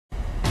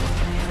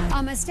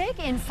A mistake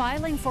in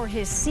filing for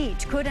his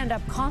seat could end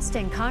up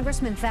costing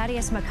Congressman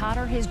Thaddeus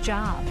McCotter his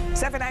job.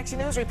 7 Action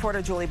News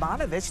reporter Julie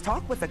Bonovich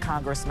talked with the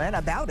congressman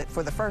about it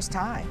for the first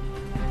time.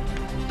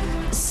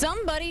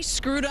 Somebody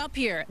screwed up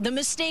here. The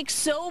mistake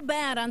so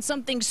bad on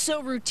something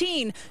so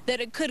routine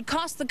that it could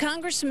cost the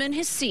congressman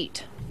his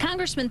seat.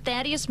 Congressman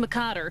Thaddeus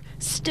McCotter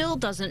still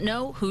doesn't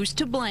know who's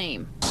to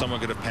blame. Someone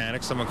could have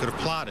panicked, someone could have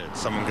plotted,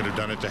 someone could have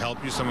done it to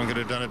help you, someone could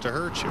have done it to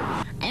hurt you.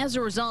 As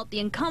a result, the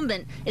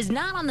incumbent is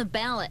not on the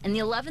ballot in the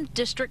 11th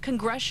District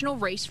congressional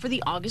race for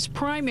the August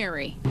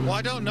primary. Well,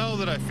 I don't know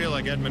that I feel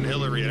like Edmund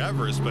Hillary at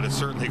Everest, but it's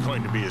certainly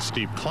going to be a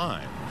steep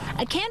climb.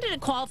 A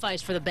candidate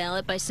qualifies for the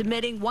ballot by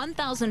submitting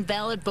 1,000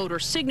 valid voter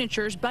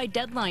signatures by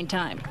deadline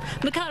time.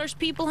 McCotter's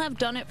people have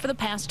done it for the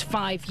past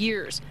 5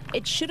 years.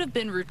 It should have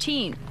been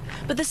routine.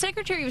 But the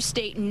Secretary of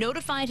State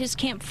notified his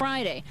camp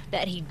Friday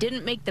that he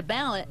didn't make the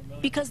ballot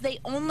because they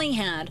only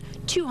had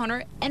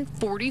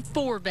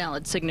 244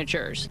 valid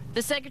signatures.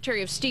 The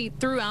Secretary of State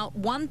threw out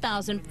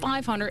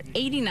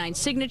 1,589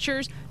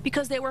 signatures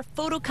because they were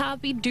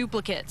photocopied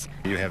duplicates.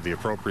 You have the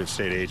appropriate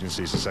state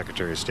agencies, the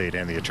Secretary of State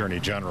and the Attorney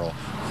General,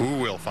 who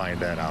will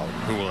find that out,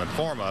 who will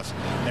inform us,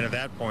 and at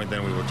that point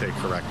then we will take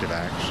corrective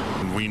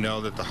action. We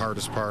know that the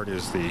hardest part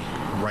is the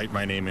write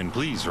my name in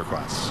please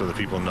requests, so that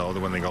people know that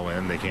when they go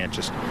in they can't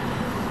just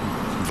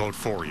vote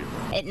for you.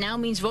 It now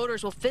means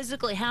voters will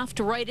physically have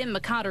to write in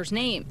McCotter's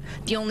name.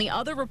 The only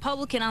other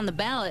Republican on the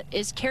ballot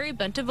is Carrie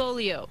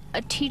Bentivoglio,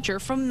 a teacher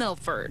from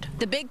Milford.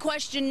 The big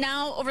question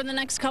now over the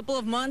next couple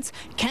of months,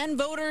 can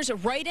voters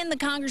write in the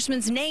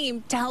congressman's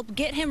name to help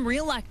get him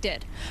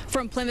reelected?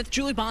 From Plymouth,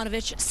 Julie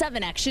Bonovich,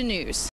 7 Action News.